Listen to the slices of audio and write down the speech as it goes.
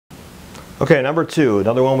Okay, number 2,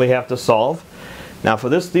 another one we have to solve. Now for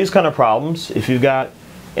these kind of problems, if you've got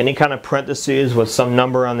any kind of parentheses with some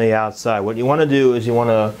number on the outside, what you want to do is you want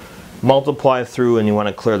to multiply through and you want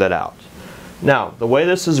to clear that out. Now, the way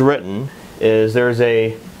this is written is there's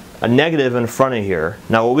a negative in front of here.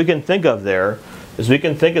 Now what we can think of there is we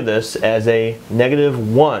can think of this as a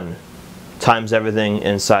 -1 times everything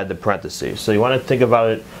inside the parentheses. So you want to think about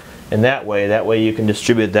it in that way you can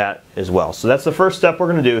distribute that as well. So that's the first step we're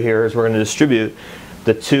going to do here, is we're going to distribute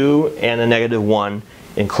the 2 and the -1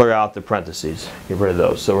 and clear out the parentheses. Get rid of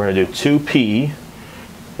those. So we're going to do 2p,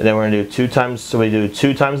 and then we're going to do 2 times, so we do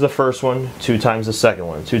 2 times the first one, 2 times the second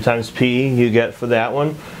one. 2 times p you get for that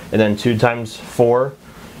one, and then 2 times 4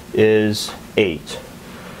 is 8.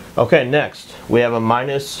 Okay, next we have a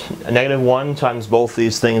 -1 times both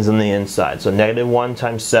these things on the inside. So -1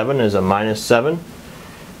 times 7 is a -7.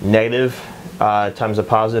 Negative times a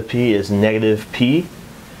positive p is -p.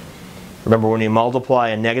 Remember, when you multiply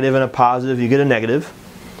a negative and a positive, you get a negative.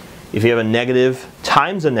 If you have a negative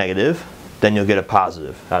times a negative, then you'll get a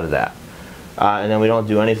positive out of that. And then we don't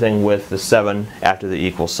do anything with the 7 after the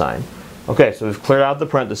equal sign. Okay, so we've cleared out the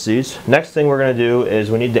parentheses. Next thing we're going to do is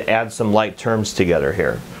we need to add some like terms together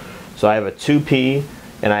here. So I have a 2p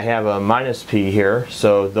and I have a -p here,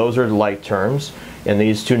 so those are like terms. And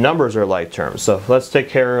these two numbers are like terms. So let's take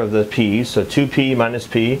care of the p. So 2p minus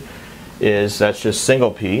p that's just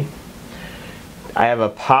single p. I have a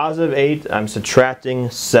 +8, I'm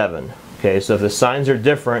subtracting 7. Okay, so if the signs are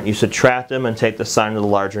different, you subtract them and take the sign of the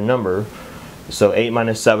larger number. So 8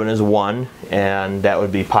 minus 7 is 1, and that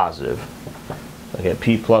would be positive. Okay,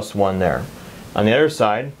 p plus 1 there. On the other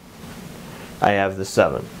side, I have the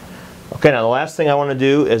 7. Okay, now the last thing I want to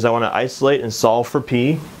do is I want to isolate and solve for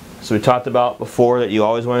p. So we talked about before that you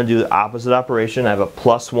always want to do the opposite operation. I have a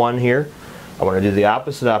 +1 here. I want to do the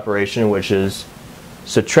opposite operation, which is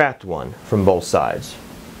subtract 1 from both sides.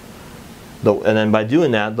 And then by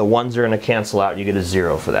doing that, the 1s are going to cancel out and you get a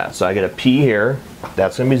 0 for that. So I get a p here,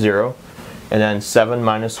 that's going to be 0. And then 7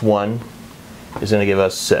 minus 1 is going to give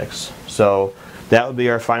us 6. So that would be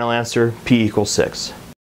our final answer, p equals 6.